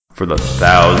For the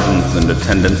thousands in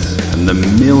attendance and the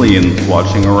millions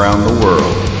watching around the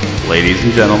world, ladies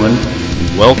and gentlemen,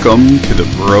 welcome to the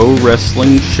Bro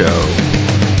Wrestling Show.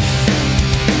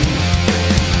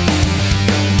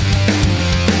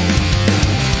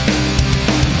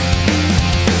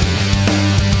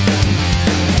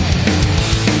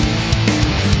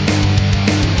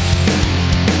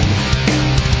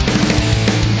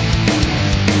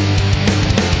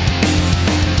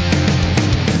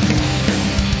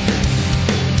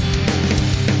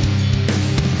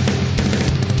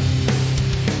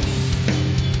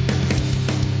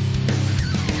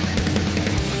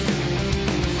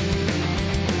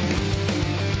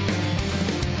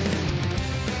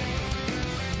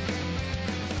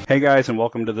 Hey guys, and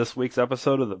welcome to this week's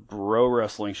episode of the Bro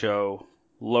Wrestling Show.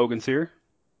 Logan's here.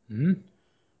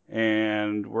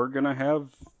 And we're going to have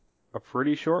a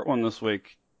pretty short one this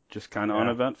week. Just kind of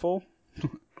uneventful.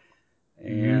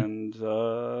 And,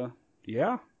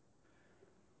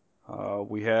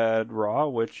 we had Raw,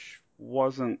 which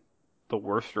wasn't the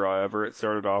worst Raw ever. It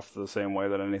started off the same way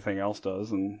that anything else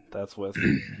does, and that's with,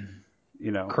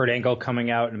 Kurt Angle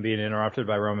coming out and being interrupted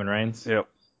by Roman Reigns. Yep,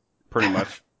 pretty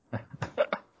much.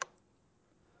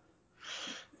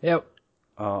 Yep.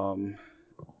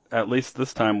 At least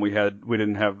this time we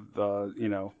didn't have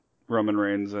Roman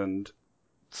Reigns and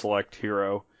Select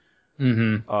Hero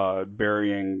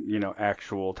burying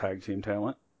actual tag team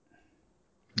talent.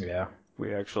 Yeah.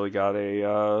 We actually got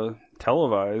a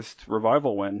televised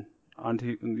Revival win on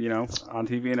on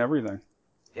TV and everything.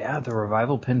 Yeah, the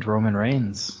Revival pinned Roman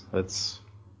Reigns. That's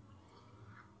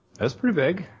pretty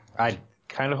big. I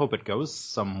kind of hope it goes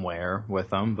somewhere with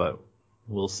them, but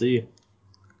we'll see.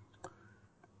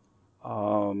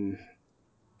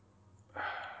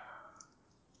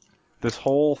 This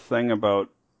whole thing about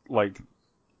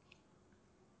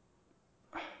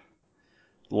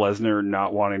Lesnar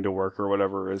not wanting to work or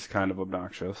whatever is kind of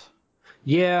obnoxious.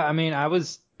 Yeah, I mean, I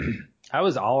was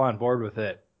all on board with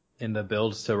it in the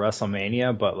builds to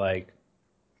WrestleMania, but I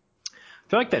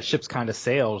feel like that ship's kind of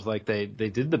sailed. Like they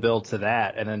did the build to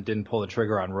that and then didn't pull the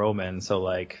trigger on Roman. So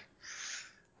I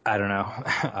don't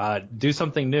know, do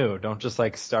something new. Don't just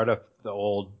start up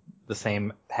the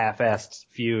same half-assed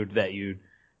feud that you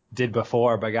did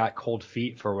before, but got cold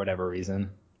feet for whatever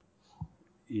reason.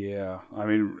 Yeah, I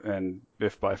mean, and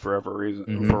if by for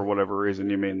whatever reason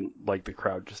you mean the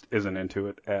crowd just isn't into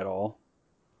it at all.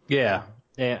 Yeah,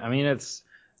 I mean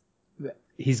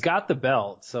he's got the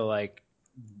belt, so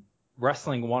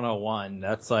Wrestling 101,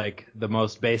 that's the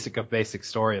most basic of basic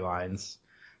storylines.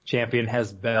 Champion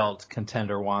has belt,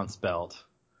 contender wants belt.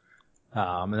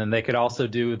 And then they could also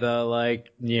do the,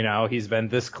 he's been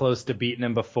this close to beating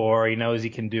him before. He knows he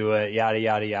can do it, yada,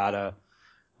 yada, yada.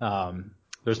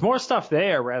 There's more stuff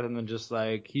there rather than just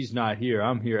he's not here.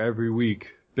 I'm here every week.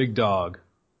 Big dog.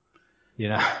 Do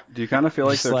you kind of feel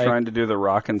like they're trying to do the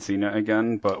Rock and Cena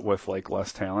again, but with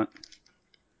less talent?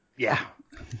 Yeah.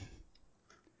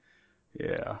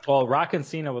 Yeah. Well, Rock and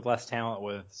Cena with less talent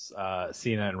with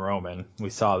Cena and Roman.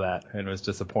 We saw that, and it was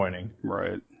disappointing.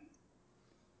 Right.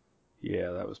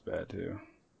 Yeah, that was bad too.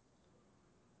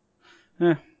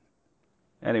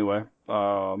 Anyway,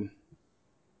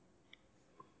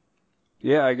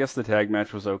 yeah, I guess the tag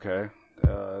match was okay.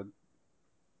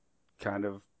 Kind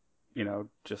of,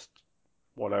 just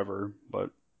whatever, but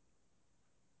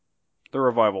the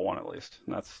Revival won at least.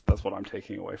 And that's what I'm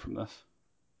taking away from this.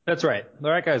 That's right. The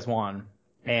right guys won,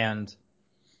 and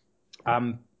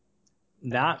I'm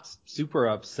not super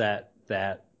upset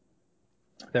that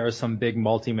there was some big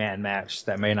multi-man match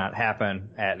that may not happen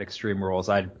at Extreme Rules.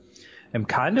 I am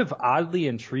kind of oddly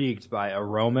intrigued by a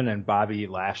Roman and Bobby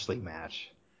Lashley match.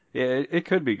 Yeah, it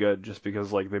could be good just because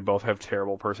they both have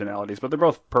terrible personalities, but they're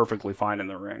both perfectly fine in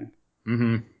the ring.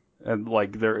 Mm-hmm. And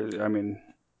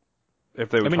if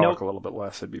they would talk a little bit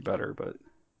less, it'd be better. But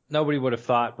nobody would have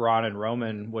thought Braun and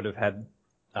Roman would have had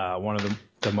one of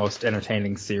the most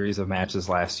entertaining series of matches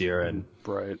last year, and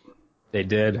right, they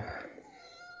did.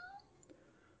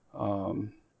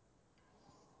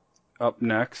 Up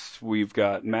next, we've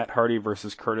got Matt Hardy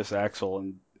versus Curtis Axel,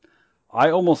 and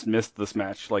I almost missed this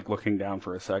match, looking down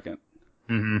for a second.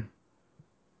 Mm-hmm.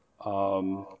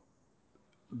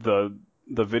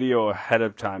 The video ahead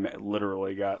of time, it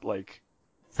literally got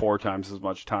 4 times as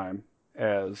much time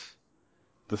as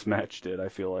this match did, I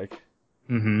feel like.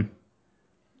 Mm-hmm.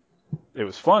 It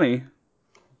was funny,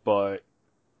 but,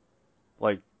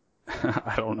 I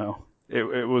don't know.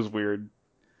 It was weird.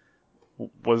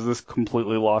 Was this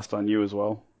completely lost on you as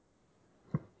well?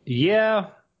 Yeah.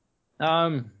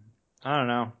 I don't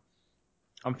know.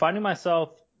 I'm finding myself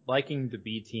liking the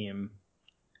B team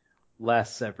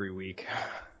less every week.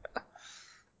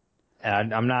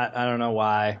 And I don't know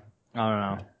why. I don't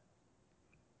know.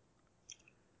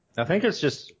 I think it's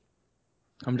just,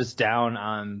 I'm just down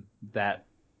on that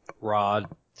Raw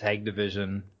tag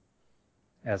division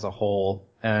as a whole,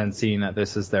 and seeing that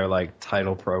this is their like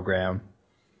title program.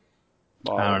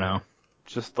 I don't know.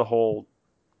 Just the whole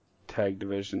tag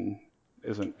division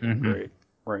isn't great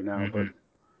right now, but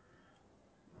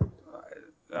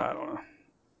I don't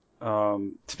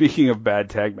know. Speaking of bad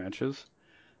tag matches,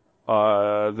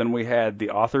 then we had the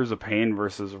Authors of Pain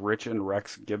versus Rich and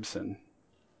Rex Gibson.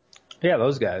 Yeah,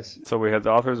 those guys. So we had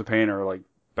the Authors of Pain are like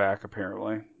back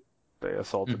apparently. They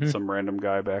assaulted some random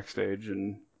guy backstage,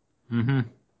 and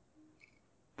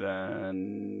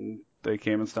then they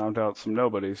came and stomped out some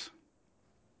nobodies.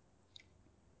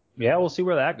 Yeah, we'll see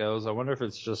where that goes. I wonder if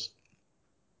it's just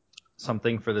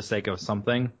something for the sake of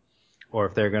something, or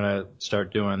if they're gonna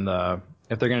start doing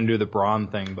if they're gonna do the Braun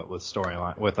thing, but with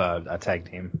storyline, with a tag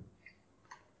team.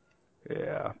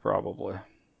 Yeah, probably.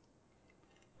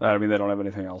 I mean, they don't have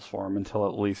anything else for them until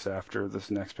at least after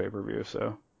this next pay-per-view,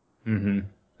 so.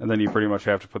 And then you pretty much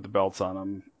have to put the belts on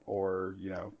them, or,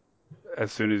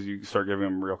 as soon as you start giving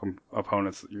them real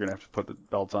opponents, you're going to have to put the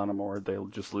belts on them, or they'll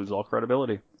just lose all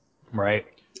credibility. Right.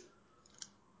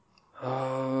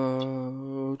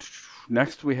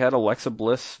 Next, we had Alexa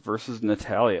Bliss versus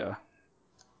Natalya.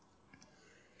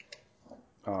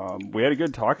 We had a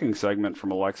good talking segment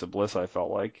from Alexa Bliss, I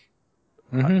felt like.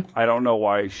 I don't know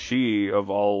why she, of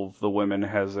all of the women,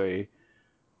 has a,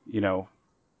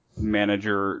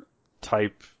 manager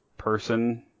type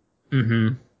person.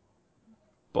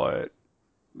 But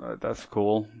that's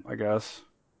cool, I guess.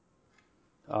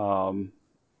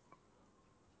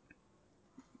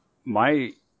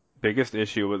 My biggest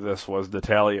issue with this was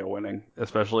Natalya winning,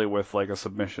 especially with like a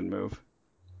submission move.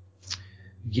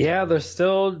 Yeah, they're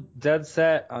still dead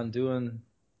set on doing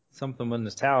something with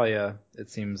Natalya, it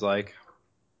seems like.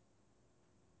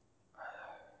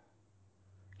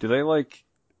 Do they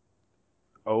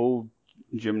owe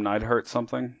Jim Neidhart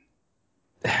something?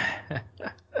 I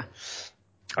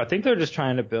think they're just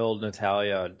trying to build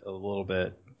Natalya a little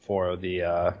bit for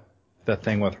the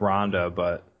thing with Ronda,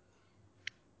 but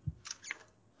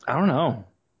I don't know.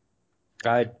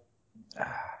 I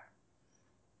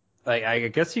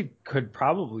guess you could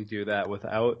probably do that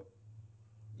without,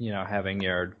 having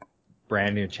your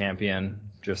brand new champion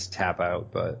just tap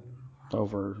out, but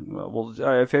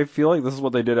I feel like this is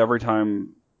what they did every time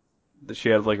that she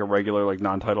had a regular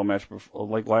non-title match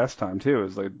before, last time too.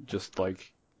 Is they just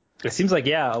It seems like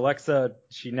Alexa,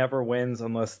 she never wins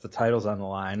unless the title's on the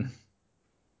line.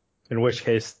 In which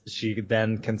case she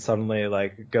then can suddenly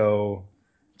go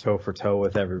toe for toe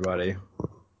with everybody.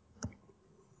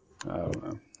 I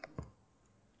don't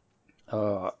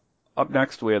know. Up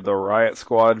next, we had the Riot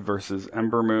Squad versus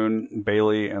Ember Moon,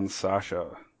 Bayley, and Sasha.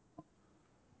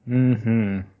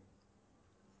 This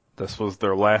was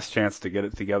their last chance to get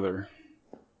it together,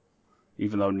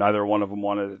 even though neither one of them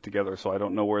wanted it together, so I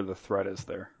don't know where the threat is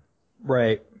there.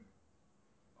 Right.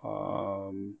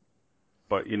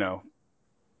 But,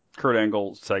 Kurt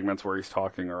Angle segments where he's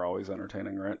talking are always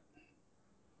entertaining, right?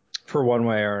 For one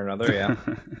way or another, yeah.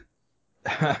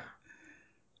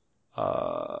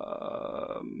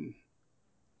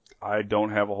 I don't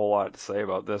have a whole lot to say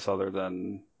about this other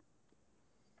than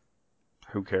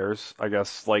who cares? I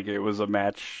guess it was a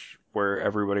match where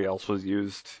everybody else was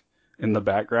used in the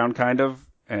background kind of,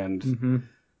 and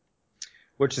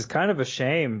which is kind of a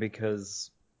shame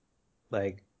because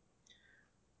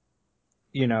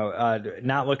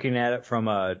not looking at it from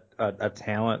a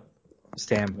talent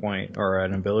standpoint or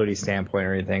an ability standpoint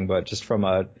or anything, but just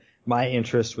from my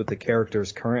interest with the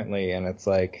characters currently, and it's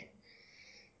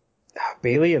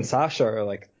Bayley and Sasha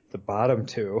are the bottom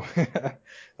two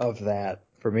of that.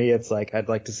 For me, it's I'd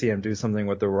like to see him do something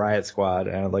with the Riot Squad,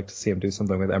 and I'd like to see him do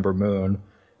something with Ember Moon,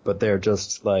 but they're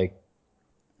just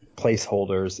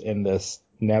placeholders in this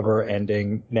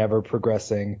never-ending,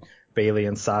 never-progressing Bayley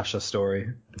and Sasha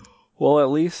story. Well,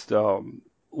 at least Moon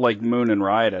and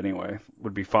Riot anyway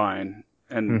would be fine,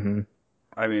 and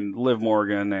I mean Liv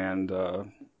Morgan and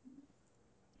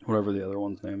whatever the other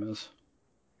one's name is,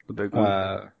 the big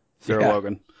one, Sarah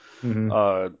Logan.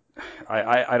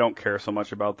 I don't care so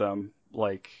much about them.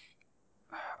 I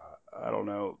don't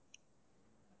know.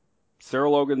 Sarah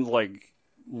Logan's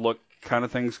look kind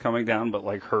of things coming down, but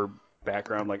her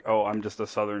background, oh, I'm just a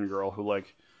Southern girl who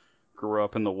grew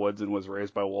up in the woods and was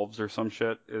raised by wolves or some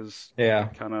shit is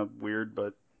kind of weird.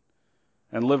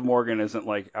 And Liv Morgan isn't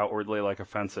outwardly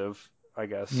offensive, I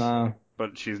guess. No.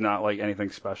 But she's not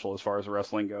anything special as far as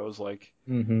wrestling goes.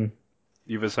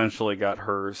 You've essentially got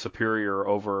her superior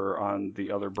over on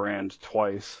the other brand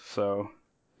twice, so.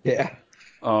 Yeah.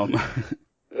 Um,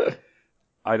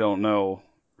 I don't know,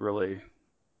 really.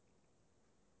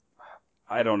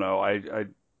 I don't know. I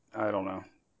don't know.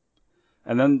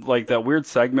 And then like that weird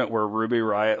segment where Ruby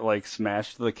Riott like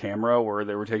smashed the camera where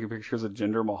they were taking pictures of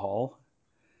Jinder Mahal.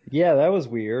 Yeah, that was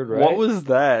weird, right? What was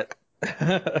that?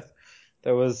 That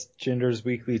was Jinder's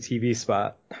weekly TV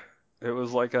spot. It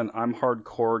was like an I'm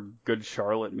Hardcore Good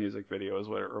Charlotte music video is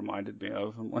what it reminded me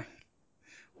of. I'm like,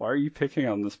 why are you picking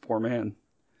on this poor man?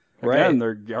 Again,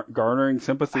 they're garnering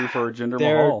sympathy for Jinder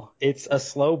Mahal. It's a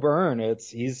slow burn.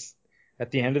 He's at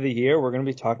the end of the year, we're going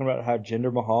to be talking about how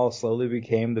Jinder Mahal slowly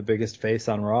became the biggest face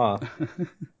on Raw.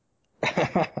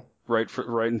 Right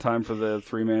in time for the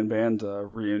 3-man band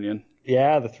reunion.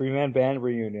 Yeah, the 3-man band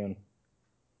reunion.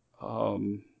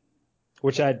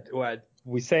 Which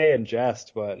we say in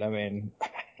jest, but I mean,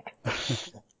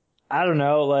 I don't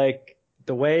know, like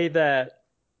the way that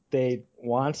they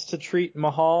want to treat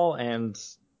Mahal and,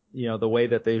 you know, the way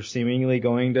that they're seemingly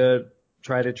going to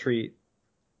try to treat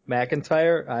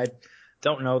McIntyre, I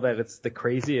don't know that it's the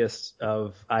craziest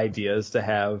of ideas to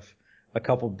have a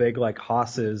couple big like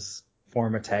hosses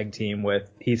form a tag team with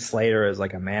Heath Slater as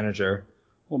like a manager.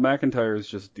 Well, McIntyre is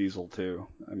just Diesel too.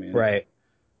 I mean, right.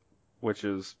 Which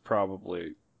is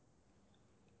probably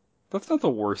that's not the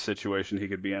worst situation he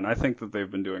could be in. I think that they've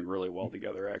been doing really well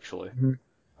together, actually. Mm-hmm.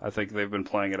 I think they've been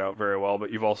playing it out very well.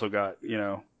 But you've also got, you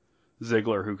know,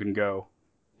 Ziggler who can go.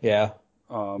 Yeah.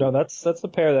 No, that's a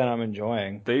pair that I'm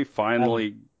enjoying.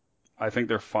 I think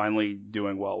they're finally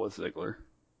doing well with Ziggler.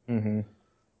 Mm-hmm.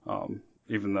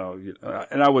 Even though,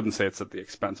 and I wouldn't say it's at the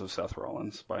expense of Seth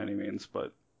Rollins by any means,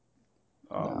 but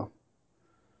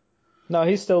no,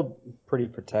 he's still pretty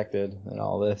protected in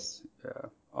all this.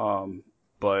 Yeah.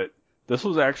 But this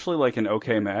was actually like an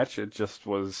okay match. It just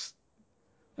was.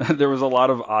 There was a lot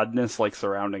of oddness like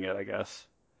surrounding it, I guess.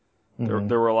 Mm-hmm.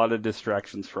 There were a lot of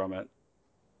distractions from it.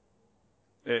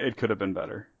 It could have been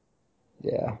better.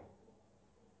 Yeah.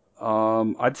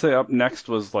 I'd say up next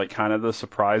was like kind of the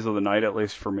surprise of the night, at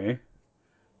least for me.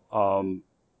 Mojo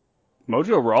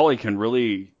Rawley can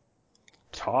really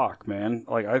talk, man.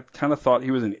 Like I kind of thought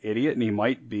he was an idiot, and he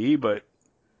might be, but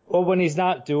well, when he's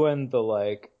not doing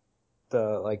the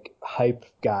hype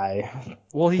guy.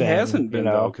 Well, he hasn't been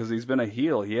though, because he's been a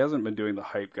heel. He hasn't been doing the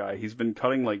hype guy. He's been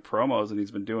cutting like promos, and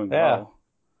he's been doing well.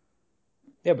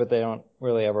 Yeah, but they don't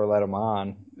really ever let him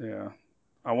on. Yeah,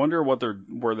 I wonder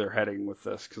where they're heading with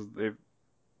this, because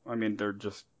they're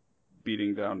just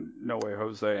beating down No Way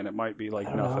Jose, and it might be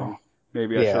like nothing.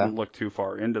 Maybe I shouldn't look too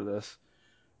far into this,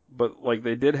 but like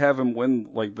they did have him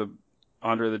win like the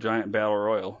Andre the Giant Battle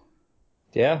Royal.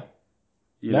 Yeah.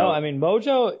 I mean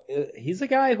Mojo, he's a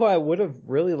guy who I would have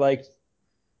really liked.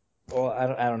 Well,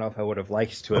 I don't know if I would have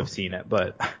liked to have seen it,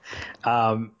 but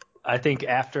I think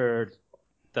after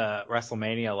the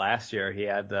WrestleMania last year,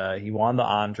 he won the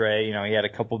Andre. You know, he had a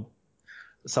couple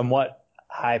somewhat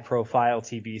high profile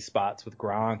TV spots with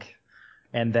Gronk,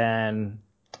 and then,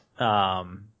 I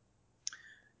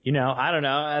don't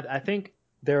know. I think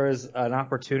there is an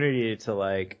opportunity to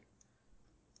like.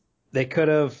 They could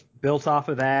have built off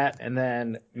of that, and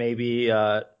then maybe,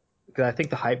 because I think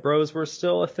the Hype Bros were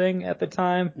still a thing at the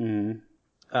time.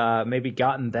 Mm-hmm. Maybe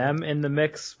gotten them in the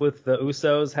mix with the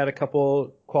Usos, had a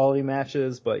couple quality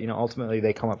matches, but ultimately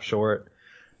they come up short.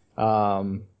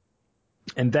 And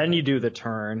then you do the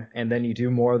turn, and then you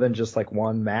do more than just like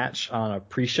one match on a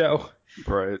pre-show.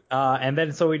 Right. And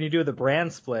then so when you do the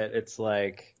brand split, it's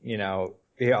like,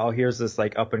 here's this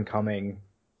like up and coming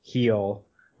heel.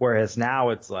 Whereas now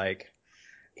it's like,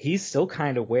 he's still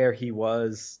kind of where he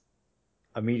was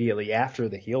immediately after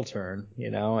the heel turn,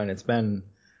 and it's been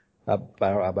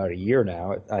about a year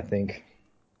now, I think.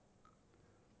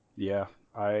 Yeah,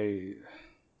 I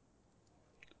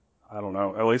don't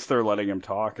know. At least they're letting him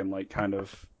talk and like kind of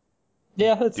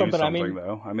that's do something.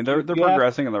 Though. I mean, they're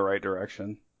progressing in the right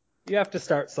direction. You have to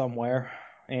start somewhere,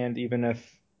 and even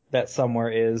if that somewhere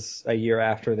is a year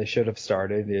after they should have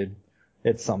started,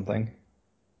 it's something.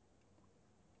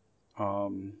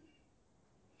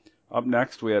 Up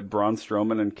next, we had Braun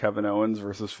Strowman and Kevin Owens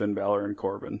versus Finn Balor and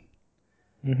Corbin.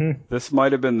 Mm-hmm. This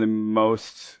might have been the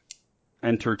most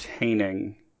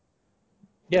entertaining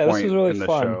this was really in the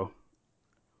fun. show.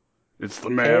 It's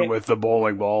the man with the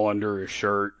bowling ball under his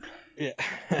shirt. Yeah.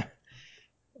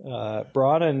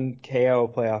 Braun and KO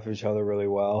play off each other really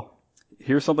well.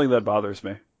 Here's something that bothers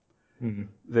me. Mm-hmm.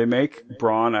 They make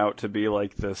Braun out to be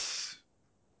like this.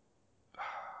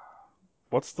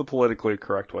 What's the politically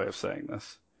correct way of saying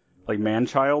this? Like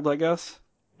man-child, I guess?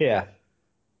 Yeah.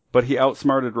 But he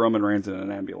outsmarted Roman Reigns in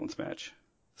an ambulance match.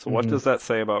 So what does that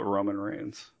say about Roman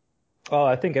Reigns? Oh,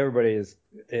 I think everybody is.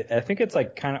 I think it's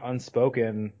like kind of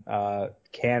unspoken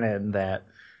canon that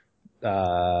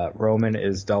Roman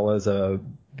is dull as a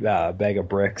bag of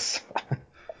bricks.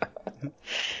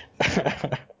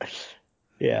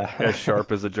 Yeah. As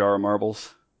sharp as a jar of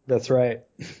marbles. That's right.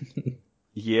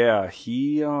 Yeah,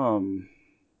 he was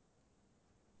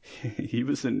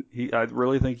I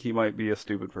really think he might be a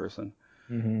stupid person.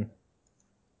 Mm-hmm.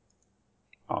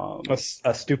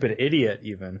 A stupid idiot,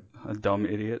 even. A dumb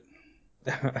idiot.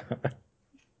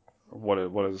 What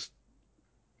is?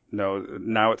 No,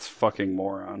 now it's fucking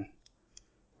moron.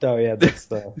 Oh yeah, that's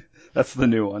the. That's the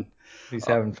new one. He's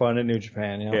having fun in New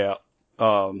Japan. Yeah.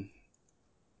 Yeah.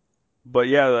 But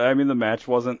yeah, I mean the match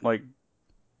wasn't like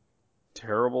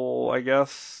terrible. I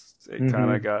guess it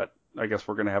kind of got. I guess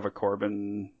we're gonna have a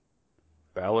Corbin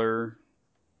Balor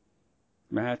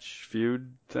match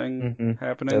feud thing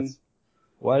happening. That's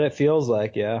what it feels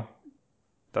like. Yeah.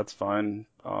 That's fine.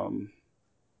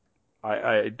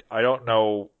 I don't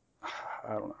know.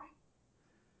 I don't know.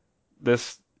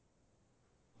 This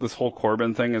whole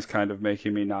Corbin thing is kind of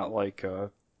making me not like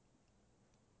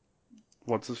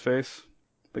what's his face?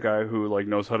 The guy who like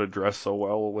knows how to dress so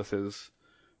well with his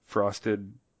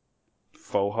frosted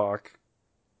faux hawk,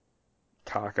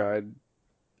 cockeyed,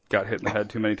 got hit in the head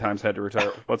too many times, had to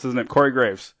retire. What's his name? Corey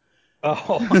Graves.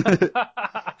 Oh.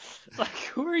 Like,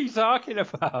 who are you talking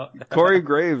about? Corey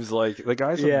Graves, like the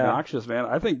guy's obnoxious, man.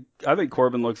 I think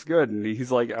Corbin looks good, and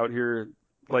he's like out here.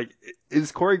 Like,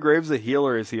 is Corey Graves a heel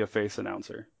or is he a face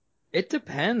announcer? It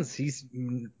depends. He's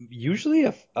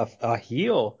usually a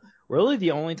heel. Really,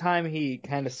 the only time he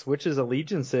kind of switches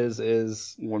allegiances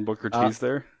is when Booker T's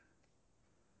there.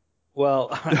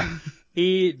 Well,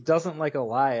 he doesn't like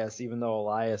Elias, even though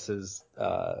Elias is,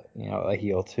 a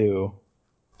heel too.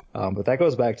 But that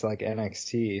goes back to like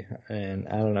NXT, and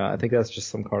I don't know. I think that's just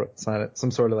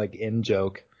some sort of like in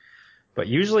joke. But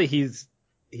usually he's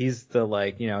the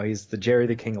like, he's the Jerry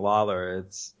the King Lawler.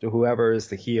 It's whoever is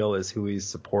the heel is who he's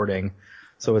supporting.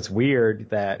 So it's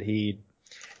weird that he.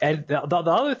 And the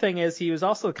other thing is he was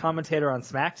also a commentator on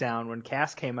SmackDown when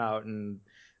Cass came out and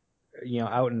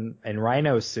out in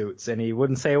rhino suits, and he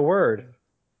wouldn't say a word.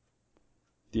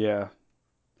 Yeah.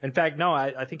 In fact, no,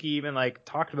 I think he even like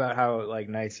talked about how like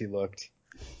nice he looked.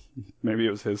 Maybe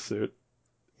it was his suit.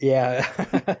 Yeah.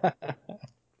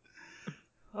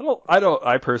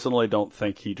 I personally don't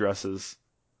think he dresses.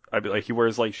 I'd be like, he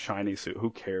wears like shiny suit.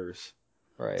 Who cares?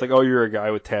 Right. It's like, oh, you're a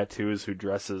guy with tattoos who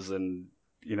dresses in,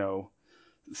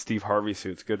 Steve Harvey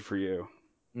suits. Good for you.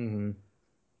 Mm-hmm.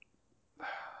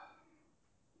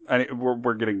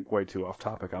 We're getting way too off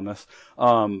topic on this.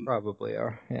 Probably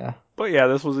are. Yeah. But yeah,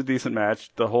 this was a decent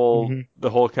match. The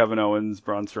whole Kevin Owens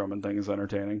Braun Strowman thing is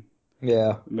entertaining.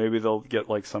 Yeah. Maybe they'll get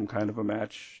like some kind of a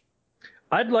match.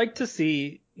 I'd like to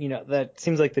see, that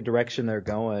seems like the direction they're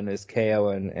going is KO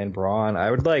and Braun.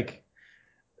 I would like,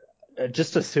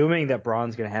 just assuming that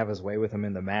Braun's going to have his way with him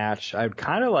in the match, I'd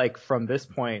kind of like from this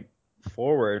point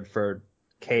forward for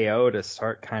KO to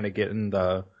start kind of getting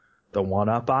the one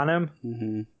up on him.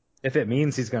 Mm-hmm. If it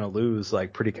means he's going to lose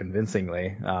like pretty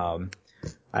convincingly. They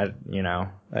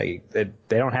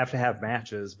don't have to have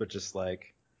matches, but just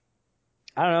like,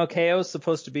 I don't know, KO's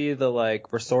supposed to be the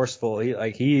like resourceful.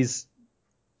 He's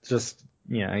just,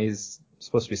 he's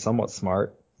supposed to be somewhat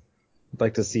smart. I'd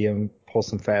like to see him pull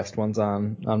some fast ones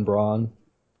on Braun.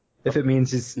 If it means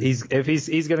he's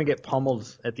going to get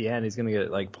pummeled at the end, he's going to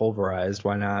get like pulverized.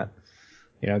 Why not?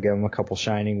 Give him a couple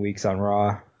shining weeks on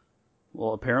Raw.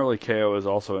 Well, apparently KO is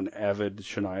also an avid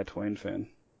Shania Twain fan.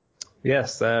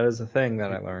 Yes, that is a thing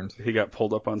that I learned. He got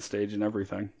pulled up on stage and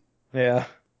everything. Yeah.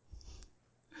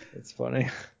 It's funny.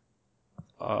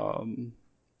 So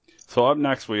up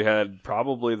next we had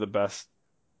probably the best,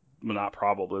 well, not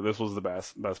probably, this was the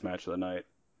best match of the night.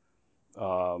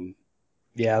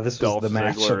 Yeah, this was the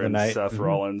match Ziggler of the and night. Seth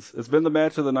Rollins. It's been the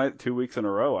match of the night 2 weeks in a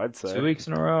row, I'd say. 2 weeks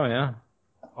in a row, yeah.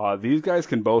 These guys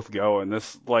can both go, and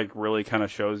this like really kind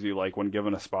of shows you like when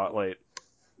given a spotlight,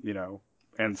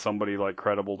 and somebody like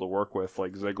credible to work with,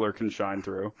 like Ziggler can shine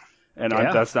through, and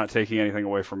that's not taking anything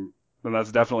away from, and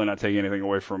that's definitely not taking anything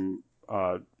away from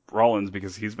Rollins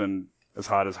because he's been as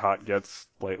hot gets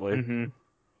lately.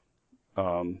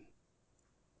 Mm-hmm.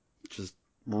 Just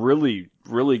really,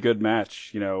 really good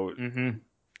match, Mm-hmm.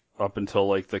 up until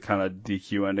like the kind of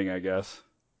DQ ending, I guess.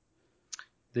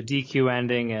 The DQ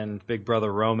ending and Big Brother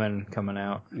Roman coming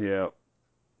out. Yeah.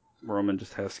 Roman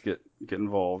just has to get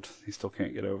involved. He still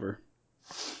can't get over.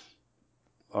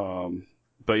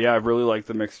 But yeah, I really like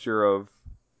the mixture of,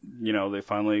 they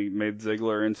finally made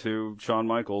Ziggler into Shawn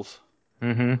Michaels.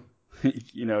 Mm-hmm.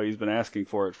 He's been asking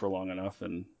for it for long enough,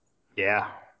 and yeah.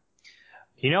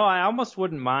 I almost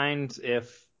wouldn't mind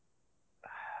if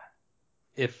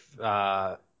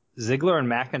Ziggler and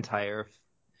McIntyre,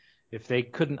 if they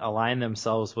couldn't align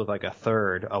themselves with like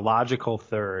a logical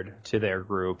third to their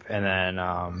group, and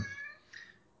then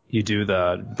you do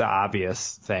the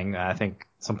obvious thing. I think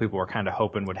some people were kind of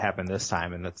hoping would happen this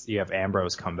time, and that's you have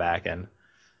Ambrose come back and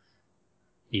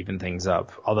even things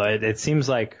up. Although it seems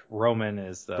like Roman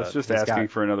is That's just asking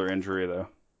for another injury, though.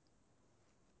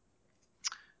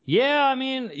 Yeah, I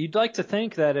mean, you'd like to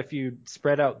think that if you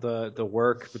spread out the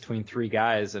work between three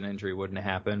guys, an injury wouldn't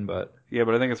happen, but... Yeah,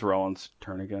 but I think it's Rollins'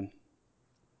 turn again.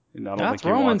 That's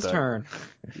Roman's turn.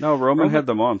 No, Roman had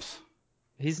the mumps.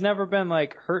 He's never been,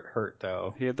 like, hurt,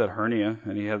 though. He had that hernia,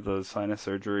 and he had the sinus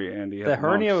surgery, and he had the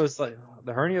hernia mumps.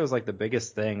 The hernia was, like, the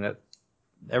biggest thing. That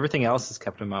everything else has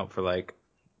kept him out for, like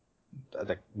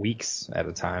weeks at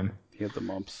a time. He had the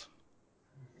mumps.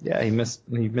 Yeah, he missed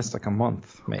like a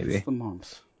month, maybe. It's the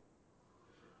mumps.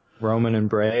 Roman and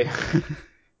Bray.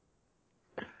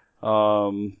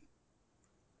 So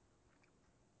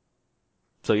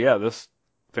yeah, this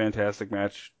fantastic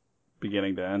match,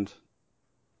 beginning to end.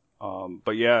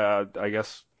 But yeah, I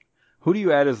guess, who do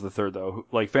you add as the third though?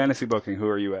 Like fantasy booking, who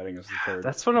are you adding as the third?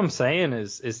 That's what I'm saying.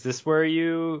 Is this where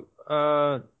you?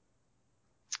 I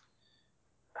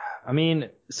mean,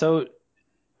 so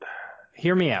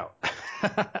hear me out.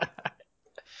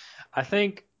 I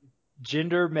think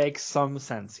Jinder makes some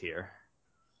sense here.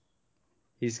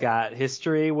 He's got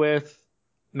history with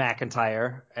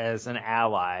McIntyre as an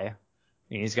ally.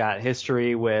 He's got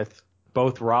history with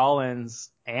both Rollins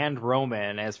and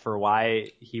Roman as for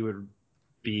why he would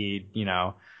be,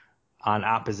 on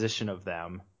opposition of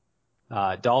them.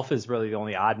 Dolph is really the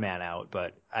only odd man out,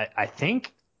 but I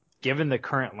think given the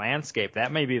current landscape,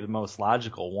 that may be the most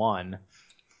logical one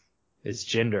is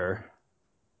Jinder.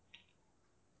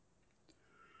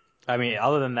 I mean,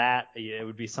 other than that, it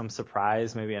would be some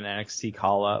surprise, maybe an NXT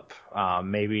call-up.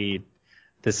 Maybe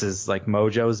this is like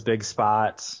Mojo's big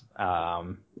spot.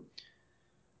 I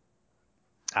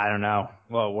don't know.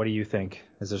 Well, what do you think?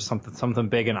 Is there something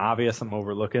big and obvious I'm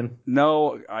overlooking?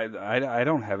 No, I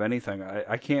don't have anything.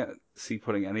 I can't see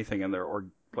putting anything in there or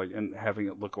like and having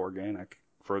it look organic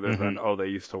further than they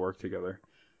used to work together.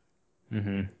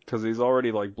 Because he's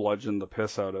already like bludgeoned the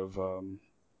piss out of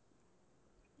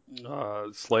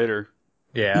Slater.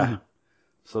 Yeah.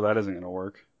 So that isn't going to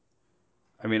work.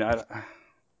 I mean, I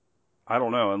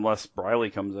don't know unless Briley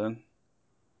comes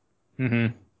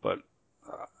in. But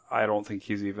I don't think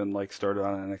he's even like started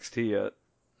on NXT yet.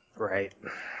 Right.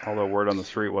 Although word on the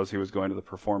street was he was going to the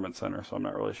Performance Center, so I'm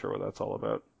not really sure what that's all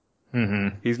about.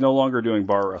 Mm-hmm. He's no longer doing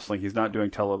bar wrestling. He's not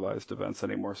doing televised events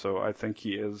anymore, so I think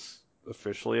he is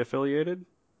officially affiliated.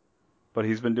 But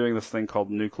he's been doing this thing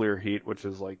called Nuclear Heat, which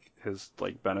is like his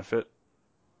like benefit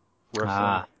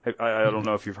wrestling. I don't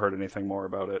know if you've heard anything more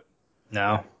about it.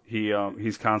 No.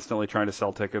 He's constantly trying to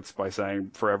sell tickets by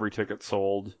saying for every ticket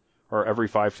sold or every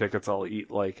 5 tickets I'll eat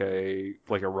like a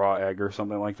raw egg or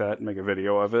something like that and make a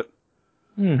video of it.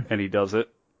 And he does it.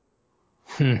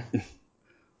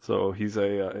 So he's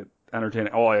a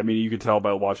entertaining. Oh, I mean, you could tell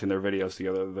by watching their videos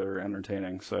together they're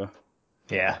entertaining. So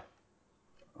yeah.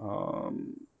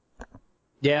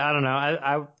 Yeah, I don't know.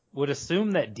 I would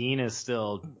assume that Dean is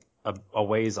still a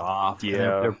ways off.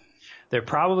 Yeah. They're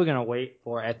probably going to wait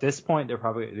for, at this point,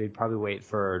 they'd probably wait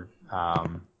for,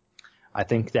 I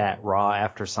think that Raw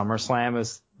after SummerSlam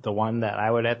is the one that I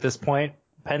would, at this point,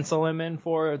 pencil him in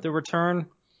for the return.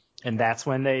 And that's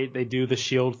when they do the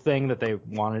Shield thing that they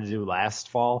wanted to do last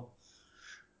fall.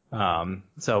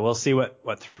 So we'll see what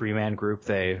 3-man group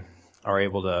they are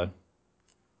able to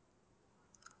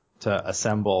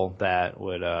assemble that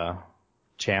would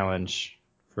challenge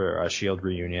for a Shield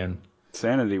reunion.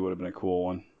 Sanity would have been a cool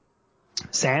one.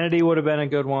 Sanity would have been a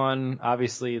good one.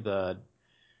 Obviously, the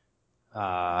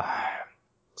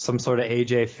some sort of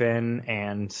AJ Finn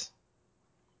and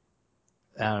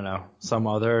I don't know, some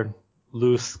other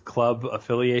loose club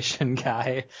affiliation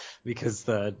guy, because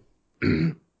the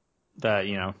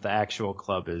actual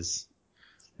club is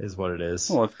what it is.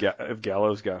 Well, if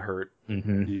Gallows got hurt,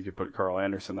 you could put Carl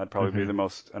Anderson. That'd probably be the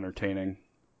most entertaining.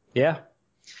 Yeah,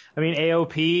 I mean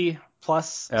AOP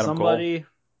plus Adam somebody. Cole.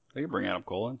 They could bring Adam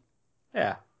Cole in.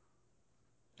 Yeah,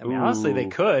 I mean honestly they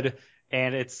could,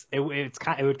 and it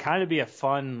would kind of be a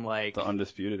fun like the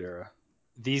Undisputed Era.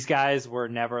 These guys were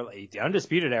never the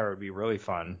Undisputed Era would be really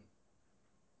fun.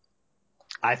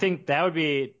 I think that would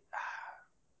be.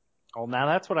 Well, now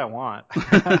that's what I want.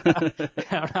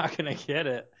 I'm not gonna get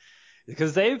it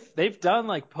because they've done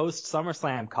like post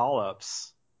SummerSlam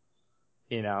call-ups,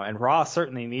 and Raw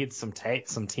certainly needs some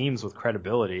teams with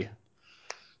credibility.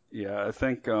 Yeah, I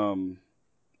think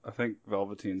I think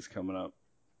Velveteen's coming up.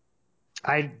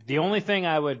 The only thing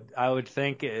I would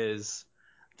think is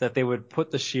that they would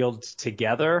put the Shield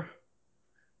together,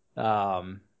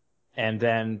 and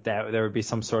then there would be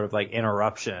some sort of like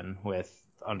interruption with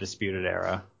Undisputed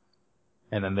Era,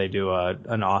 and then they do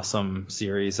an awesome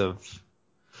series of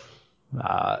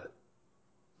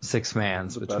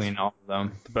 6-mans between all of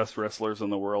them. The best wrestlers in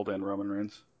the world and Roman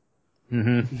Reigns.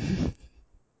 Mm-hmm.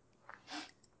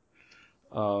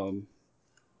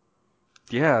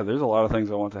 Yeah, there's a lot of things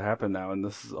I want to happen now, and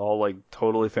this is all like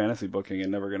totally fantasy booking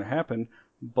and never going to happen,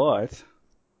 but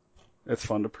it's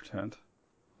fun to pretend.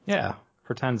 Yeah,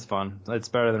 pretend's fun. It's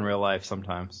better than real life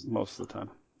sometimes. Most of the time.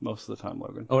 Most of the time,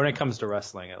 Logan. Oh, when it comes to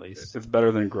wrestling, at least. It's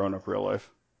better than grown-up real life.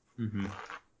 Mm-hmm.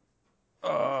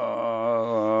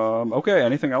 Okay,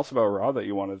 anything else about Raw that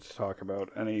you wanted to talk about?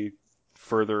 Any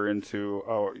further into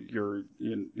your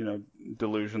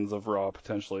delusions of Raw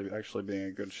potentially actually being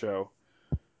a good show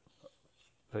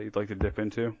that you'd like to dip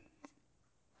into?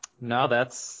 No,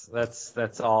 that's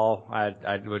all I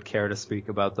would care to speak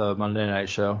about the Monday Night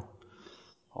Show.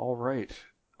 All right.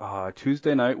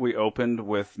 Tuesday night we opened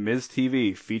with Miz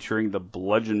TV featuring the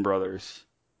Bludgeon Brothers.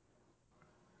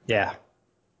 Yeah.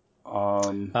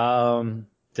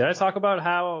 Did I talk about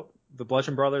how the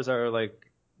Bludgeon Brothers are like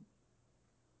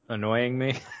annoying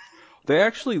me? They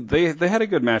had a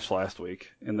good match last week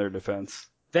in their defense.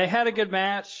 They had a good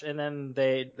match, and then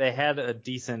they had a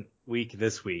decent week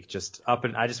this week.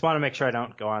 I just want to make sure I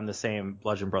don't go on the same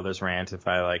Bludgeon Brothers rant if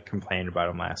I like complained about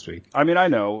them last week. I mean, I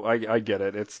know, I get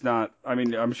it. It's not. I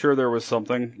mean, I'm sure there was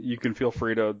something. You can feel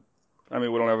free to. I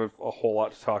mean, we don't have a whole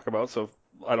lot to talk about, so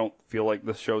I don't feel like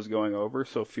this show's going over.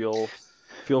 So feel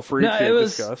free to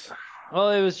discuss.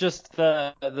 Well, it was just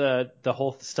the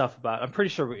whole stuff about. I'm pretty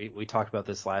sure we talked about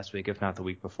this last week, if not the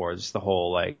week before. Just the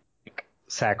whole like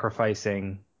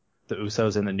sacrificing the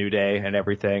Usos in the New Day and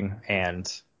everything, and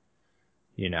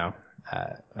it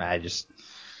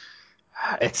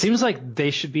seems like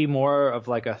they should be more of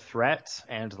like a threat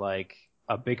and like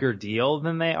a bigger deal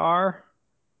than they are.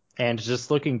 And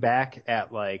just looking back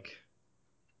at like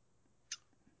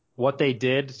what they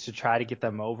did to try to get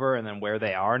them over and then where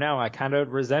they are now, I kind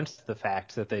of resent the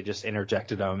fact that they just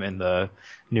interjected them in the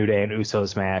New Day and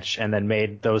Usos match and then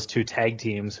made those two tag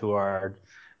teams, who are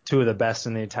two of the best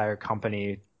in the entire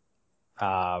company,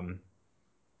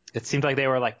 it seemed like they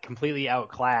were like completely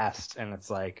outclassed, and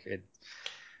it's like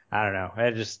I don't know.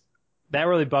 That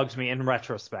really bugs me in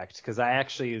retrospect, because I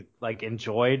actually like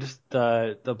enjoyed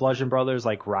the Bludgeon Brothers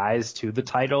like rise to the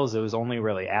titles. It was only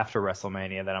really after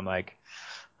WrestleMania that I'm like,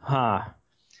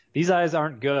 these guys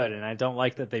aren't good, and I don't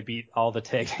like that they beat all the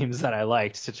tag teams that I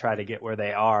liked to try to get where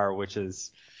they are, which is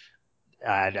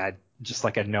just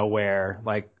like a nowhere,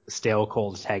 like stale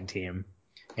cold tag team.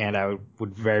 And I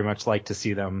would very much like to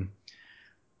see them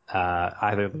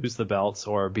either lose the belts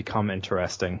or become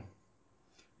interesting.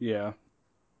 Yeah.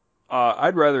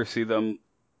 I'd rather see them,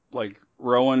 like,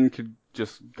 Rowan could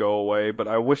just go away, but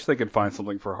I wish they could find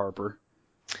something for Harper.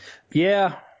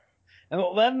 Yeah. And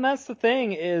then that's the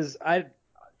thing is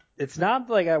it's not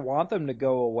like I want them to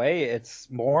go away. It's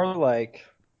more like,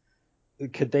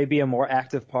 could they be a more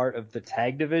active part of the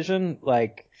tag division?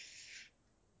 Like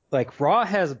Raw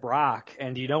has Brock,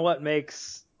 and you know what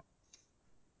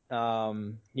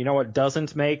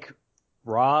doesn't make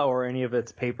Raw or any of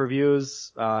its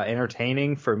pay-per-views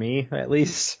entertaining, for me at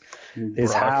least,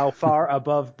 is how far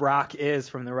above Brock is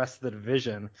from the rest of the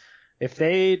division. If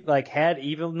they like had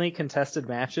evenly contested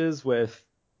matches with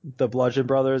the Bludgeon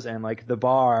Brothers and like the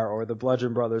Bar, or the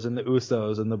Bludgeon Brothers and the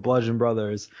Usos and the Bludgeon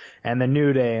Brothers and the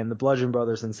New Day and the Bludgeon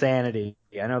Brothers and Sanity.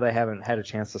 I know they haven't had a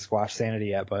chance to squash Sanity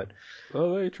yet, but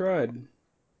they tried.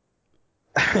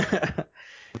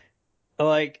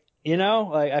 Like,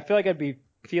 I feel like I'd be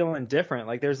feeling different.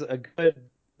 Like there's a good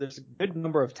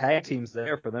number of tag teams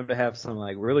there for them to have some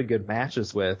like really good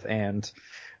matches with, and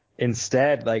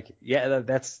instead, like, yeah,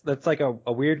 that's like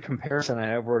a weird comparison I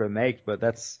never would have made, but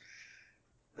that's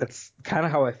kind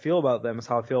of how I feel about them. Is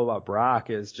how I feel about Brock.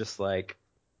 Is just like,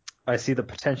 I see the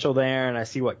potential there and I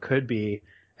see what could be,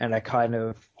 and I kind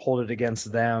of hold it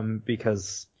against them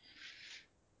because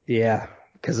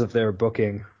of their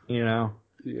booking, Yeah.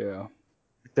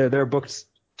 They're booked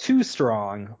too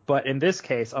strong, but in this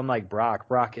case, unlike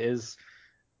Brock is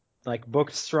like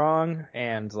booked strong,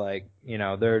 and like,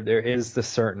 there is the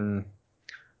certain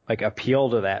like appeal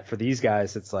to that. For these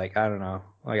guys, it's like, I don't know,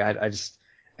 like I just,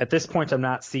 at this point, I'm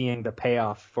not seeing the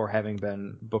payoff for having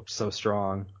been booked so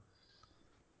strong.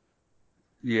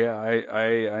 Yeah,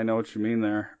 I know what you mean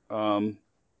there. I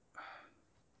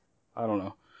don't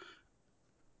know.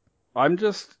 My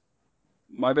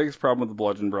biggest problem with the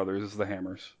Bludgeon Brothers is the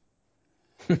hammers.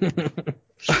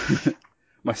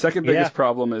 My second biggest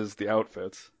problem is the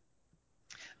outfits.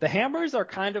 The hammers are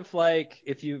kind of like,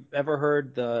 if you've ever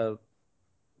heard the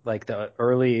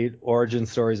early origin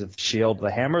stories of Shield,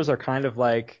 the hammers are kind of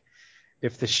like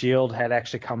if the Shield had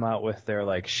actually come out with their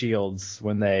like shields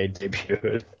when they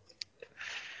debuted.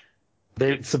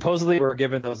 They supposedly were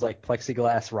given those like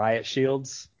plexiglass riot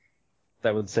shields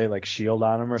that would say like Shield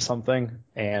on them or something,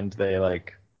 and they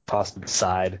like tossed them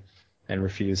aside and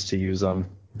refused to use them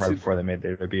before they made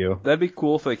their debut. That'd be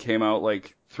cool if they came out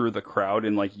like through the crowd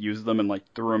and like used them and like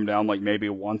threw them down like maybe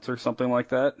once or something like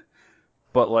that.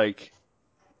 But like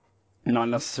not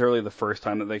necessarily the first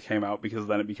time that they came out, because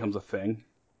then it becomes a thing.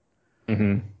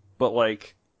 Mm-hmm. But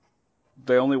like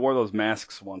they only wore those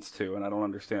masks once too, and I don't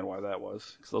understand why that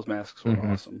was, because those masks were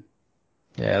awesome.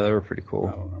 Yeah, they were pretty cool.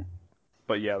 I don't know.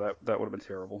 But yeah, that would have been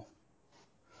terrible.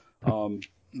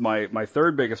 My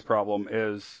third biggest problem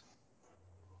is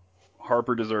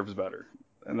Harper deserves better,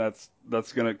 and that's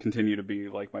going to continue to be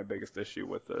like my biggest issue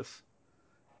with this.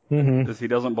 Is he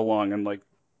doesn't belong in like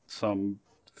some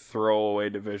throwaway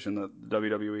division that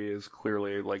WWE is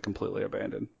clearly like completely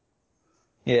abandoned.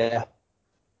 Yeah,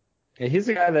 he's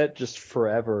a guy that just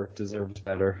forever deserved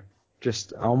better.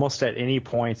 Just almost at any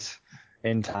point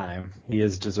in time, he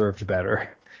has deserved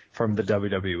better from the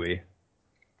WWE.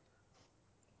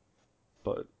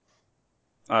 But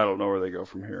I don't know where they go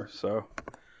from here. So,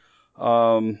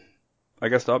 I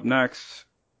guess up next,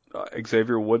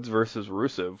 Xavier Woods versus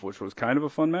Rusev, which was kind of a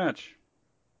fun match.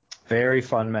 Very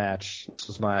fun match. This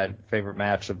was my favorite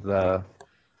match of the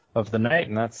night,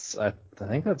 and I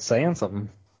think that's saying something.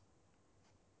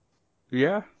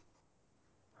 Yeah,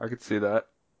 I could see that.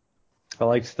 I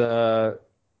liked the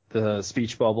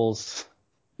speech bubbles.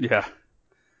 Yeah,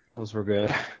 those were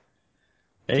good.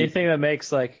 Anything that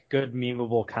makes like good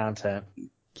memeable content,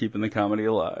 keeping the comedy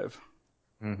alive.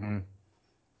 Mm-hmm.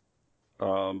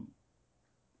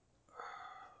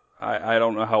 I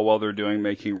don't know how well they're doing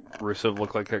making Rusev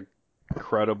look like a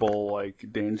credible like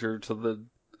danger to the.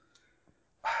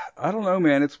 I don't know,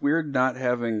 man. It's weird not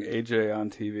having AJ on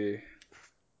TV.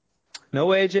 No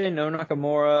AJ, no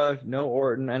Nakamura, no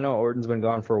Orton. I know Orton's been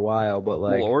gone for a while, but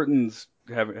like. Well, Orton's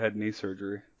haven't had knee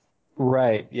surgery.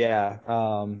 Right, yeah.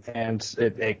 And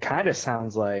it kind of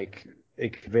sounds like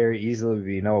it could very easily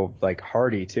be no like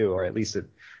Hardy too, or at least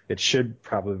it should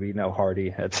probably be no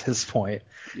Hardy at this point.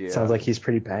 Yeah. Sounds like he's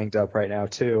pretty banged up right now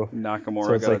too.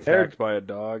 Nakamura got attacked by a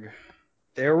dog.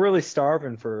 They're really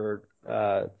starving for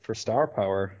star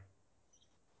power.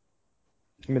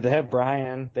 I mean, they have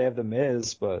Bryan, they have The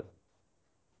Miz, but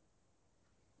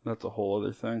that's a whole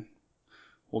other thing.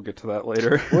 We'll get to that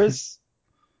later.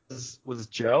 Was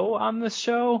Joe on this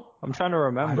show? I'm trying to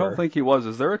remember. I don't think he was.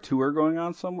 Is there a tour going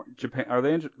on somewhere? Japan? Are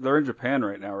they? They're in Japan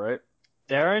right now, right?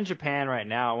 They're in Japan right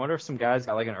now. I wonder if some guys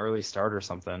got like an early start or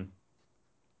something.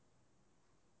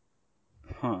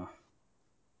 Huh.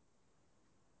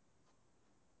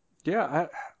 Yeah,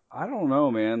 I don't know,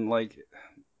 man. Like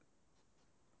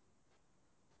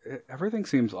everything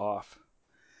seems off,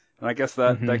 and I guess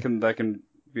that can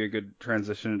be a good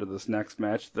transition into this next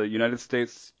match, the United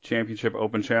States Championship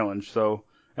Open Challenge. So,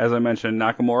 as I mentioned,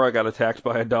 Nakamura got attacked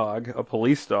by a dog, a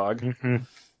police dog,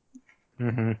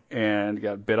 and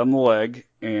got bit on the leg,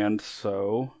 and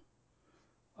so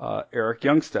Eric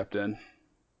Young stepped in.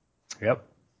 Yep.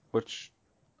 Which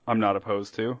I'm not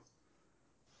opposed to.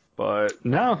 But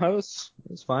no, it was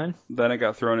fine. Then it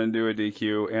got thrown into a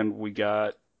DQ, and we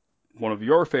got one of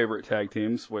your favorite tag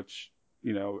teams, which,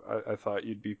 you know, I thought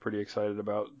you'd be pretty excited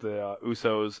about, the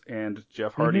Usos and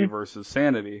Jeff Hardy versus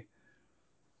Sanity.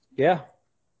 Yeah.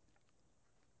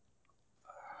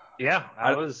 Yeah,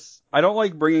 I don't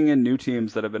like bringing in new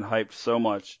teams that have been hyped so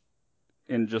much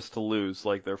in just to lose,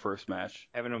 like their first match.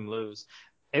 Having them lose.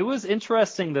 It was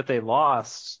interesting that they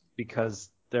lost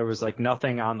because there was like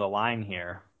nothing on the line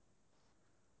here.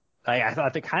 I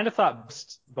kind of thought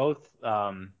both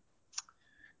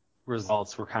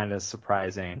results were kind of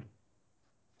surprising.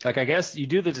 Like, I guess you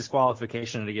do the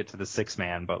disqualification to get to the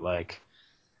 6-man, but like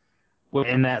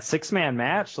in that 6-man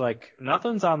match, like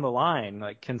nothing's on the line.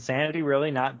 Like, can Sanity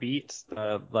really not beat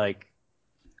the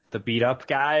beat up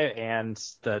guy and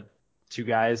the two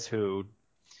guys who,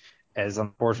 as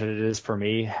unfortunate it is for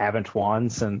me, haven't won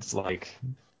since like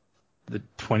the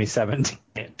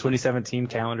 2017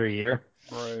 calendar year?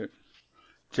 Right.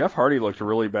 Jeff Hardy looked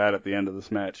really bad at the end of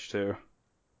this match too.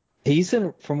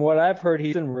 From what I've heard,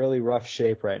 he's in really rough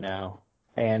shape right now.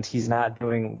 And he's to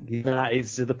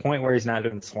the point where he's not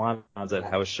doing swans at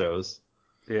house shows.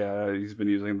 Yeah, he's been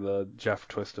using the Jeff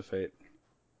Twist of Fate.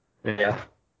 Yeah.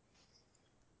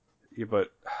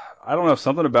 But I don't know,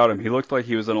 something about him. He looked like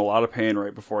he was in a lot of pain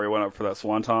right before he went up for that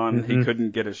swanton. He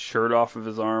couldn't get his shirt off of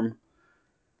his arm.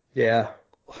 Yeah.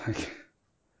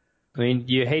 I mean,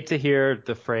 you hate to hear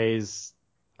the phrase,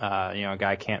 a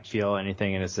guy can't feel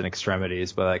anything in his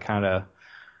extremities, but that kind of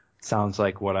sounds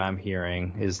like what I'm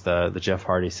hearing is the Jeff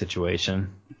Hardy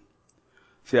situation.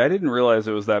 See, I didn't realize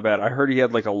it was that bad. I heard he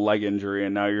had like a leg injury,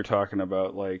 and now you're talking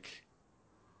about like,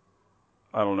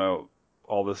 I don't know,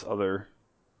 all this other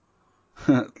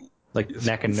like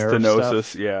neck and nerve stenosis,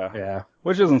 stuff. Yeah,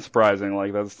 which isn't surprising.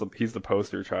 Like he's the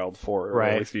poster child for it,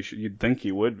 right? Or at least you'd think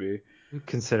he would be.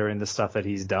 Considering the stuff that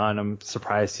he's done, I'm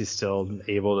surprised he's still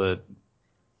able to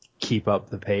keep up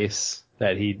the pace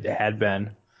that he had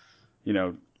been.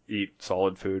 Eat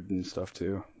solid food and stuff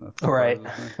too. That's right.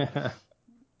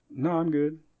 No, I'm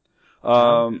good.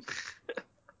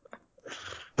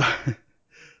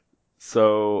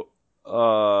 So,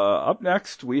 up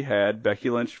next we had Becky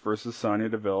Lynch versus Sonya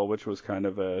Deville, which was kind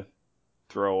of a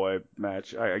throwaway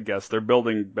match. I guess they're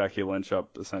building Becky Lynch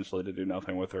up essentially to do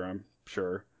nothing with her, I'm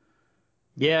sure.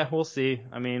 Yeah, we'll see.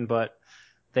 I mean, but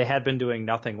they had been doing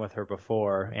nothing with her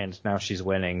before, and now she's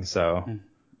winning, so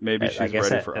maybe she's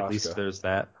ready for Asuka. At least there's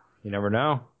that. You never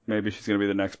know. Maybe she's going to be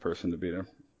the next person to beat her.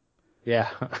 Yeah,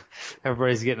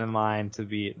 everybody's getting in line to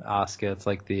beat Asuka. It's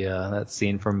like the that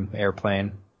scene from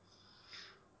Airplane.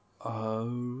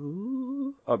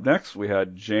 Up next, we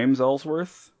had James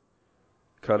Ellsworth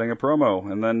cutting a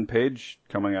promo, and then Paige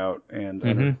coming out,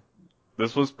 and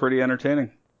this was pretty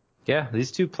entertaining. Yeah,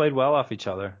 these two played well off each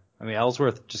other. I mean,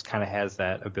 Ellsworth just kind of has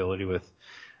that ability with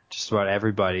just about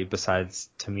everybody besides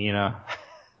Tamina.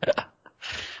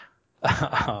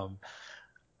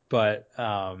 But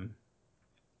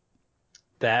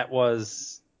that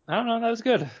was, I don't know, that was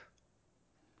good.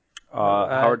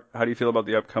 How do you feel about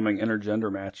the upcoming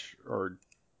intergender match, or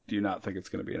do you not think it's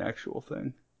going to be an actual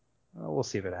thing? We'll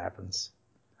see if it happens.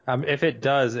 If it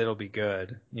does, it'll be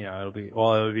good. It'll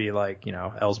be like,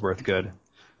 Ellsworth good.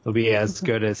 It'll be as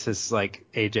good as his like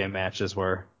AJ matches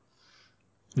were.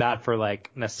 Not for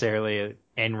like necessarily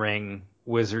in-ring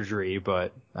wizardry,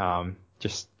 but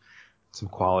just some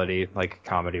quality like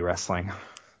comedy wrestling.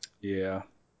 Yeah.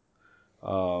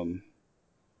 I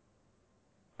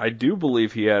do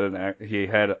believe he had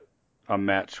a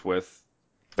match with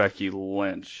Becky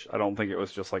Lynch. I don't think it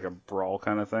was just like a brawl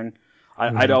kind of thing.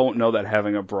 I don't know that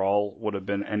having a brawl would have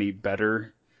been any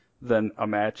better than a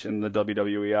match in the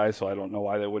WWEI, so I don't know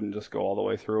why they wouldn't just go all the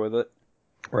way through with it.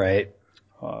 Right.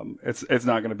 It's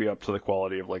not going to be up to the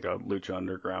quality of like a Lucha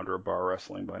Underground or a bar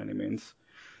wrestling by any means.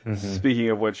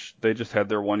 Speaking of which, they just had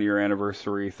their 1-year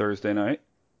anniversary Thursday night.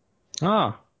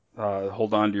 Ah.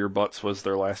 Hold On to Your Butts was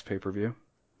their last pay-per-view.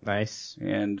 Nice.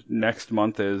 And next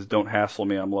month is Don't Hassle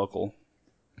Me, I'm Local.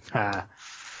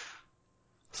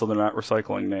 So they're not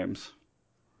recycling names.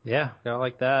 Yeah, I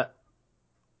like that.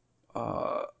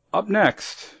 Up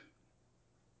next,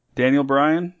 Daniel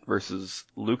Bryan versus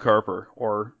Luke Harper,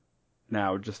 or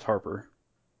now just Harper.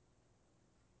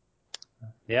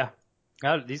 Yeah.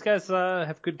 These guys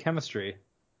have good chemistry.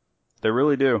 They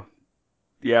really do.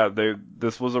 Yeah,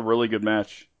 this was a really good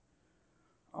match.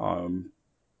 I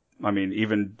mean,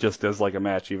 even just as like a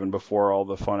match, even before all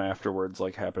the fun afterwards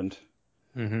like happened.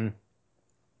 And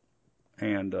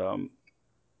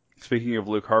speaking of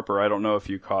Luke Harper, I don't know if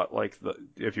you caught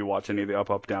if you watch any of the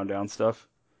up down down stuff.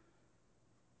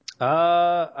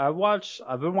 I've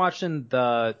been watching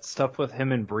the stuff with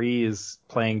him and Breeze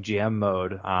playing GM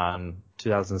mode on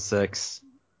 2006.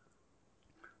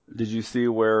 Did you see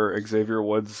where Xavier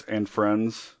Woods and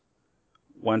friends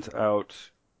went out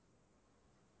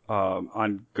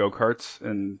on go-karts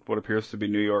in what appears to be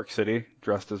New York City,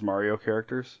 dressed as Mario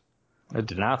characters? I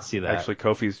did not see that. Actually,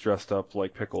 Kofi's dressed up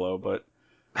like Piccolo, but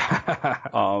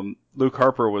Luke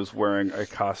Harper was wearing a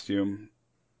costume,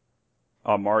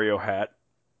 a Mario hat.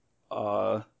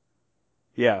 Yeah,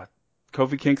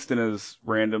 Kofi Kingston is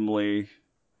randomly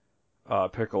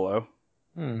Piccolo.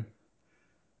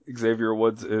 Xavier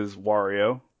Woods is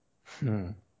Wario.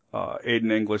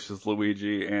 Aiden English is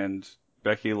Luigi, and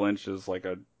Becky Lynch is like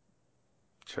a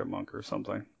chipmunk or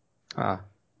something. Not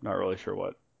really sure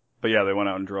what. But yeah, they went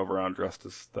out and drove around dressed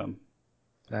as them.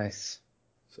 Nice.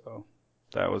 So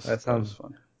that was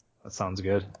fun. That sounds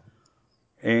good.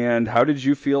 And how did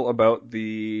you feel about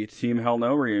the Team Hell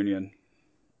No reunion?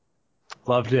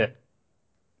 Loved it.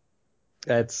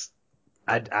 That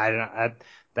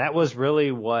was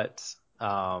really what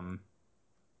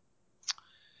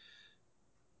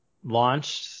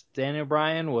launched Daniel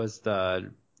Bryan was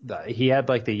he had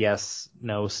like the yes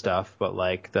no stuff, but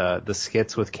like the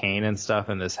skits with Kane and stuff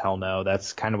and this Hell No,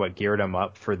 that's kind of what geared him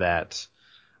up for that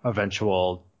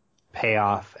eventual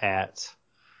payoff at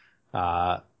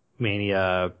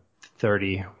Mania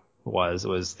 30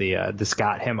 was this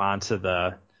got him onto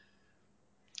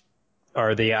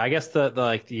I guess the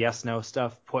like the yes no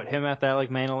stuff put him at that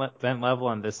like main event level,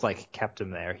 and this like kept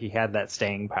him there. He had that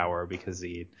staying power because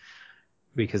these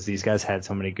guys had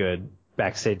so many good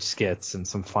backstage skits and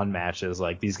some fun matches.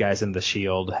 Like these guys in the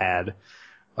Shield had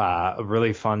a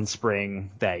really fun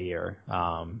spring that year.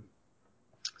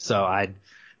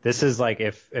 This is like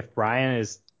if Brian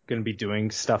is going to be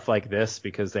doing stuff like this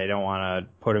because they don't want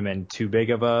to put him in too big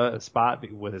of a spot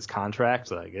with his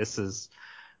contract, like this is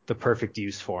the perfect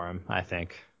use for him, I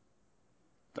think.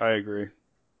 I agree.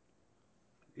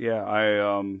 Yeah, I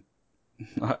don't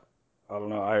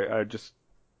know.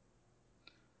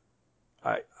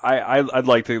 I'd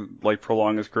like to like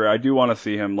prolong his career. I do want to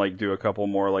see him like do a couple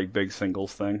more like big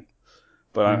singles thing.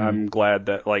 But I'm glad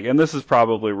that like, and this is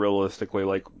probably realistically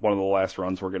like one of the last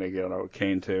runs we're gonna get out of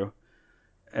Kane too.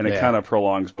 And it kind of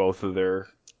prolongs both of their,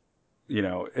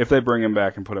 if they bring him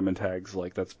back and put him in tags,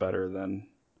 like that's better than,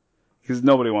 because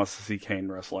nobody wants to see Kane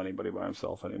wrestle anybody by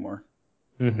himself anymore.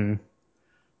 Mm-hmm.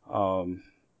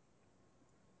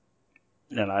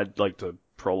 And I'd like to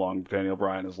prolong Daniel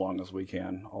Bryan as long as we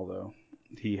can, although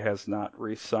he has not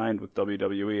re-signed with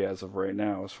WWE as of right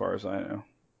now, as far as I know.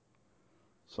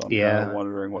 So I'm kind of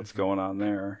wondering what's going on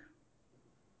there.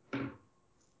 I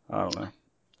don't know.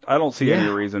 I don't see any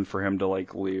reason for him to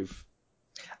like leave.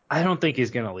 I don't think he's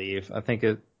gonna leave. I think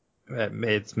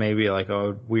it's maybe like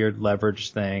a weird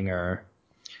leverage thing, or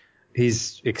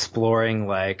he's exploring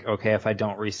like, okay, if I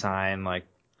don't resign, like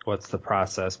what's the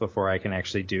process before I can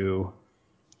actually do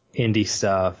indie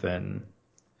stuff, and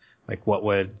like what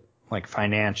would like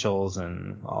financials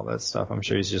and all that stuff. I'm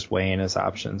sure he's just weighing his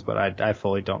options, but I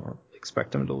fully don't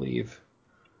expect him to leave.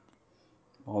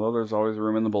 Although there's always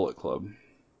room in the Bullet Club.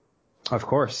 Of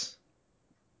course.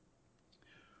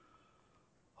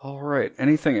 All right.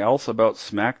 Anything else about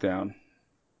SmackDown?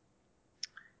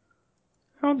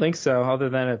 I don't think so, other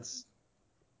than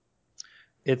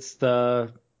it's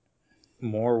the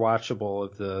more watchable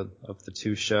of the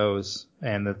two shows,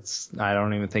 and I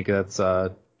don't even think that's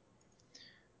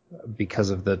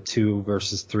because of the 2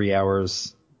 versus 3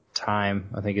 hours time.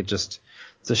 I think it's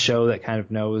a show that kind of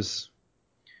knows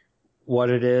what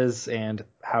it is and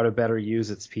how to better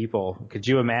use its people. Could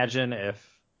you imagine if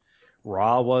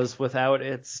Raw was without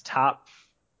its top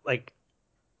like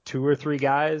 2 or 3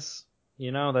 guys?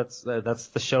 That's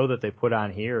the show that they put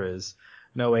on here is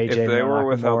no AJ, if they no were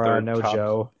without their no top,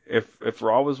 Joe. If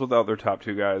Raw was without their top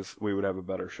 2 guys, we would have a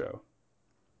better show.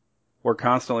 We're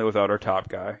constantly without our top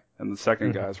guy, and the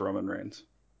second guy is Roman Reigns.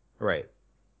 Right.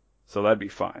 So that'd be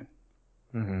fine.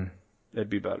 Mm-hmm. It'd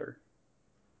be better.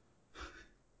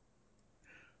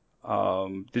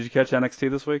 Did you catch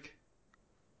NXT this week?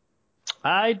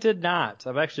 I did not.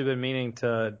 I've actually been meaning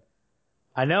to.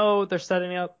 I know they're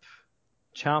setting up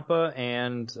Ciampa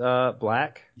and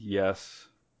Black. Yes.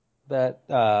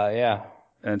 Yeah.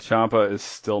 And Ciampa is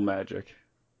still magic.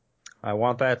 I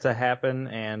want that to happen,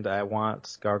 and I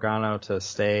want Gargano to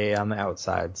stay on the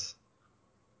outsides.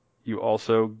 You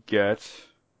also get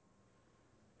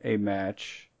a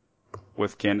match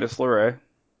with Candice LeRae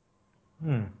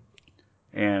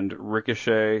and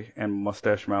Ricochet and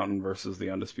Mustache Mountain versus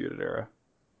the Undisputed Era.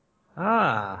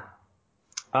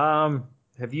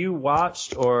 Have you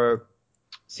watched or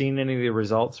seen any of the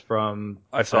results from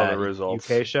I saw the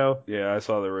results. UK show? Yeah, I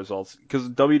saw the results. Because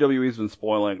WWE's been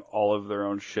spoiling all of their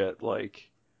own shit, like,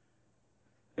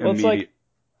 It's like,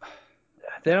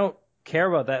 they don't care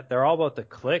about that. They're all about the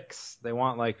clicks. They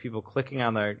want, like, people clicking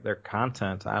on their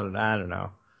content. I don't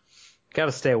know. Got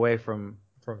to stay away from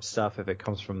stuff if it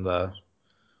comes from the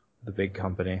big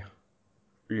company.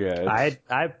 Yeah, I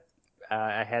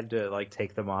had to, like,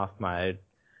 take them off my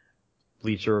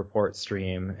Bleacher Report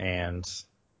stream and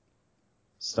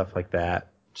stuff like that,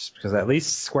 just because at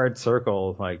least Squared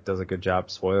Circle like does a good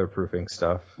job spoiler proofing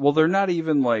stuff. Well, they're not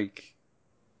even like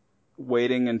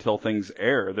waiting until things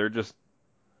air. They're just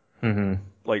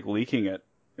like leaking it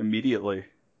immediately.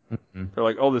 They're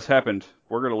like, "Oh, this happened.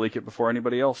 We're gonna leak it before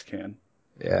anybody else can."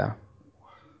 Yeah.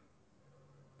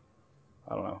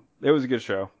 I don't know. It was a good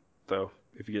show, though.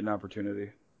 If you get an opportunity.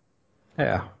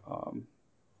 Yeah.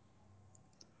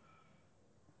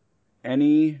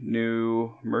 Any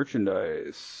new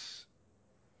merchandise?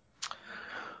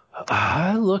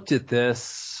 I looked at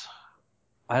this.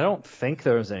 I don't think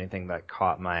there was anything that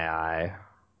caught my eye.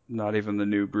 Not even the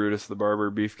new Brutus the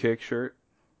Barber Beefcake shirt?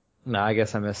 No, I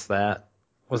guess I missed that.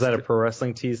 Was that a Pro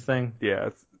Wrestling Tees thing? Yeah,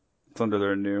 it's under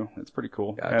their new. It's pretty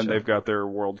cool. Gotcha. And they've got their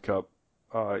World Cup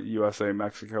USA,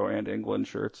 Mexico, and England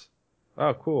shirts.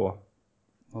 Oh, cool.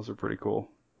 Those are pretty cool.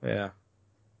 Yeah.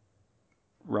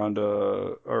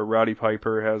 Roddy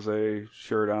Piper has a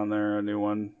shirt on there, a new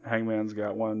one. Hangman's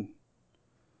got one.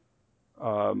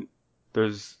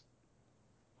 There's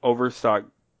overstock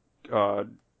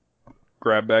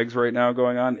grab bags right now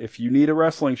going on. If you need a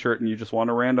wrestling shirt and you just want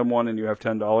a random one and you have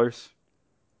 $10,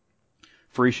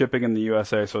 free shipping in the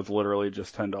USA, so it's literally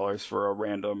just $10 for a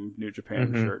random New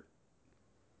Japan shirt.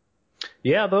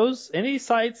 Yeah, any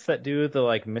sites that do the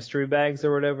like mystery bags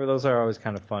or whatever, those are always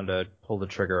kind of fun to pull the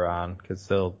trigger on because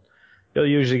you'll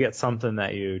usually get something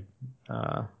that you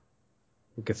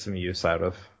get some use out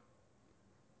of.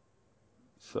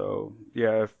 So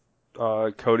yeah,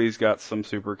 Cody's got some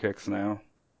super kicks now.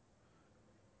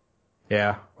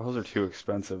 Yeah, those are too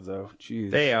expensive though. Jeez,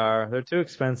 they are. They're too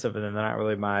expensive, and they're not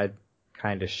really my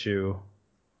kind of shoe.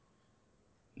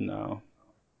 No.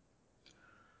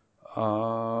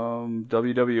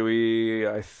 WWE,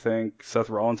 I think Seth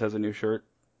Rollins has a new shirt.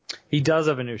 He does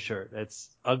have a new shirt. It's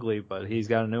ugly, but he's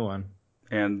got a new one.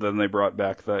 And then they brought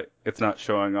back the it's not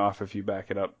showing off if you back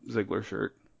it up Ziggler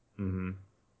shirt. Mm-hmm.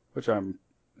 Which I'm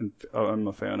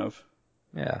a fan of.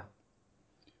 Yeah.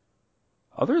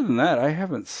 Other than that, I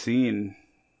haven't seen.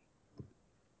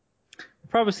 We'll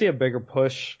probably see a bigger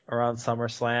push around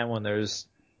SummerSlam when there's,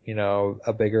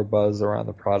 a bigger buzz around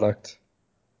the product.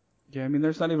 Yeah, I mean,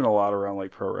 there's not even a lot around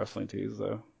like pro wrestling tees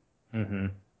though. Mm-hmm.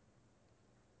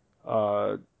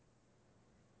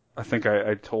 I think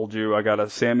I told you I got a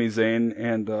Sami Zayn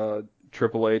and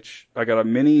Triple H. I got a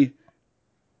mini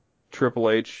Triple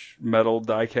H metal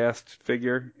diecast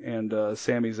figure and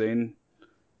Sami Zayn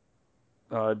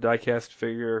diecast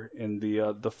figure in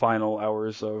the final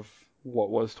hours of what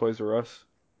was Toys R Us.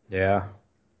 Yeah.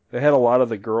 They had a lot of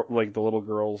the little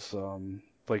girls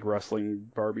like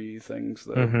wrestling Barbie things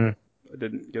though. Mm-hmm. I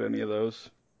didn't get any of those.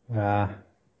 I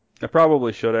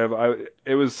probably should have.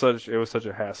 It was such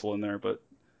a hassle in there, but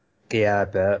yeah, I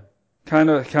bet. Kind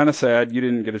of sad you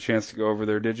didn't get a chance to go over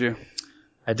there, did you?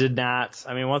 I did not.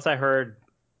 I mean, once I heard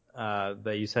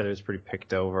that you said it was pretty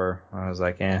picked over, I was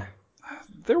like, eh.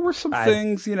 There were some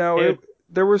things,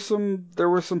 there were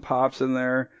some pops in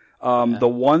there. The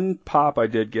one pop I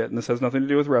did get, and this has nothing to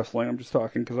do with wrestling, I'm just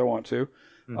talking because I want to,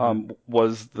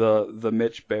 was the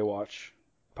Mitch Baywatch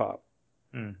pop.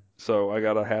 Mm. So I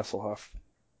got a Hasselhoff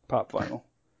pop vinyl.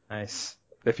 Nice.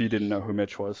 If you didn't know who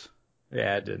Mitch was.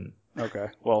 Yeah, I didn't. Okay,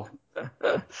 well.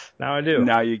 Now I do.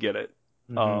 Now you get it.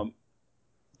 Mm-hmm.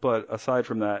 But aside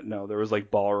from that, no, there was like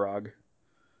Balrog.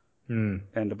 And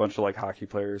a bunch of like hockey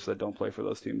players that don't play for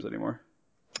those teams anymore.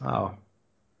 Oh.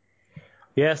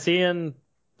 Yeah, seeing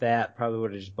that probably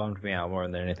would have just bummed me out more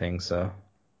than anything, so.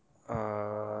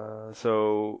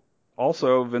 So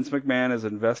also Vince McMahon is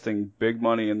investing big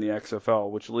money in the XFL,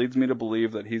 which leads me to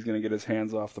believe that he's going to get his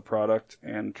hands off the product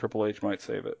and Triple H might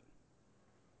save it.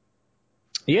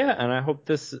 Yeah, and I hope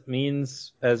this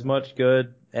means as much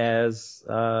good as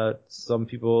some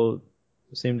people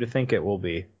seem to think it will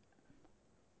be.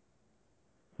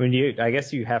 I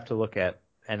guess you have to look at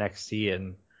NXT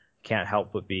and can't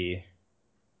help but be,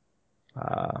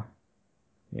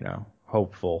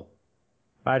 hopeful.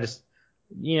 I just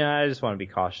want to be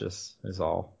cautious is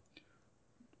all.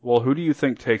 Well, who do you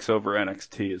think takes over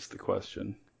NXT is the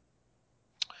question.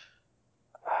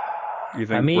 You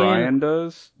think Brian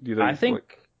does? Do you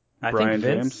think Brian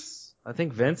James? I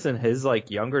think Vince in his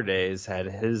younger days had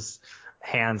his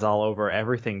hands all over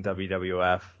everything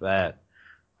WWF. That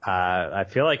I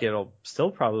feel like it'll still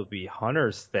probably be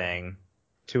Hunter's thing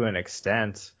to an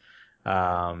extent.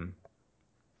 I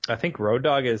think Road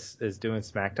Dogg is doing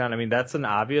SmackDown. I mean, that's an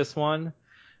obvious one.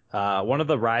 One of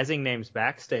the rising names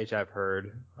backstage I've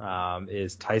heard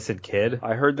is Tyson Kidd.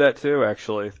 I heard that too,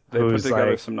 actually. They put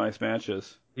together some nice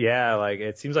matches. Yeah,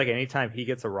 it seems like anytime he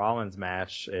gets a Rollins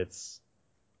match, it's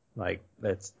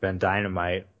been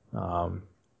dynamite.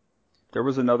 There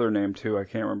was another name too. I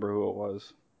can't remember who it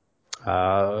was.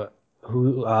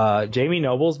 Jamie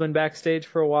Noble's been backstage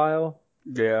for a while.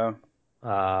 Yeah.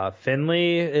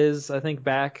 Finley is, I think,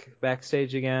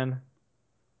 backstage again.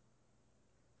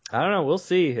 I don't know. We'll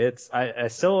see. I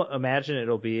still imagine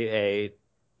it'll be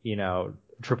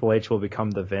Triple H will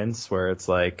become the Vince, where it's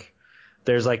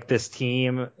there's this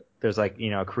team, there's a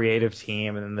creative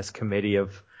team, and then this committee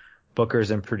of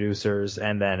bookers and producers,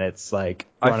 and then it's run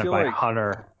it by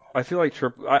Hunter. I feel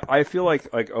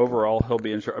like overall he'll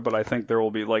be in charge, but I think there will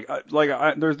be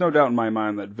there's no doubt in my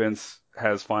mind that Vince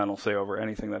has final say over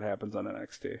anything that happens on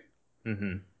NXT.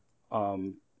 Mm-hmm.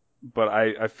 But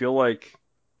I feel like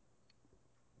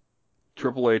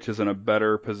Triple H is in a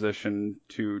better position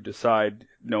to decide,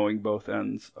 knowing both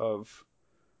ends of,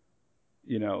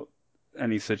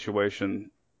 any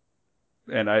situation,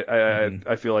 and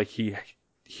I feel like he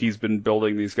he's been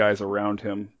building these guys around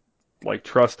him, like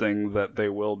trusting that they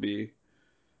will be,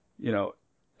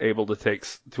 able to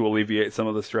alleviate some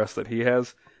of the stress that he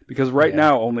has. Because right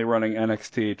now, only running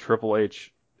NXT, Triple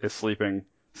H is sleeping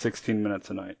 16 minutes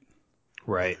a night.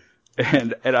 Right.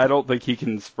 And I don't think he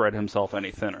can spread himself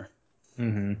any thinner.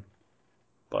 Mm-hmm.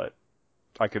 But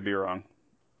I could be wrong.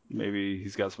 Maybe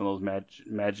he's got some of those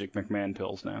magic McMahon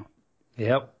pills now.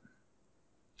 Yep.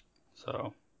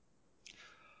 So,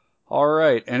 all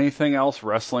right. Anything else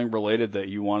wrestling related that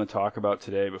you want to talk about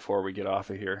today before we get off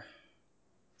of here?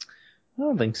 I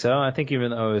don't think so. I think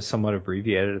even though it was somewhat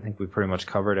abbreviated, I think we pretty much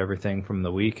covered everything from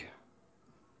the week.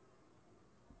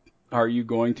 Are you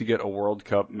going to get a World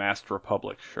Cup Masked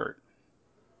Republic shirt?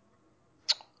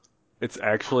 It's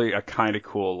actually a kind of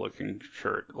cool looking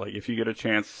shirt. Like, if you get a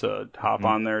chance to hop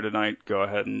on there tonight, go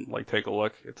ahead and take a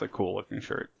look. It's a cool looking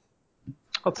shirt.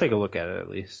 I'll take a look at it at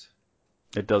least.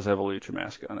 It does have a lucha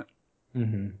mask on it.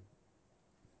 Mm-hmm.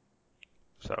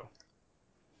 So,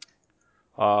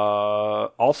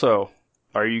 also,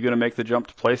 are you going to make the jump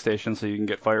to PlayStation so you can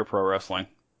get Fire Pro Wrestling?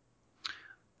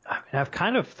 I mean, I've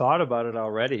kind of thought about it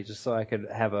already, just so I could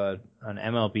have an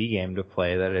MLB game to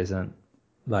play that isn't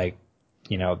like,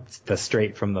 the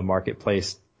straight from the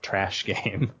marketplace trash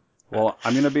game. Well,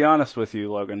 I'm going to be honest with you,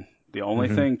 Logan. The only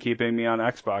thing keeping me on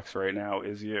Xbox right now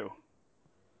is you.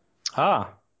 Ah.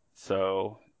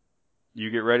 So, you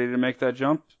get ready to make that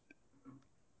jump,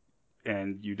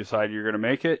 and you decide you're going to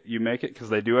make it, you make it, because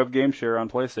they do have Game Share on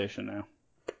PlayStation now.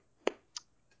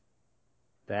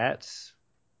 That's...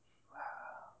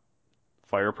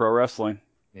 Fire Pro Wrestling.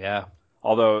 Yeah.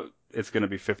 Although, it's going to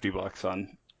be $50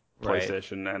 on Right.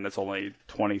 PlayStation, and it's only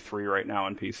 $23 right now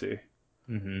on PC.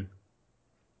 Mm-hmm.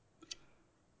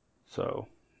 So,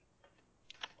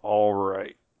 all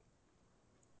right.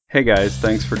 Hey guys,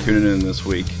 thanks for tuning in this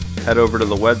week. Head over to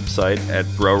the website at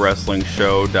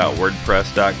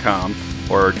browrestlingshow.wordpress.com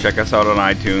or check us out on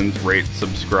iTunes, rate,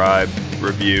 subscribe,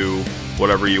 review,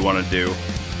 whatever you want to do.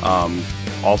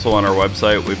 Also on our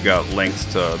website, we've got links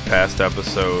to past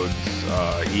episodes,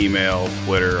 email,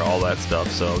 Twitter, all that stuff,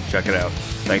 so check it out.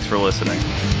 Thanks for listening.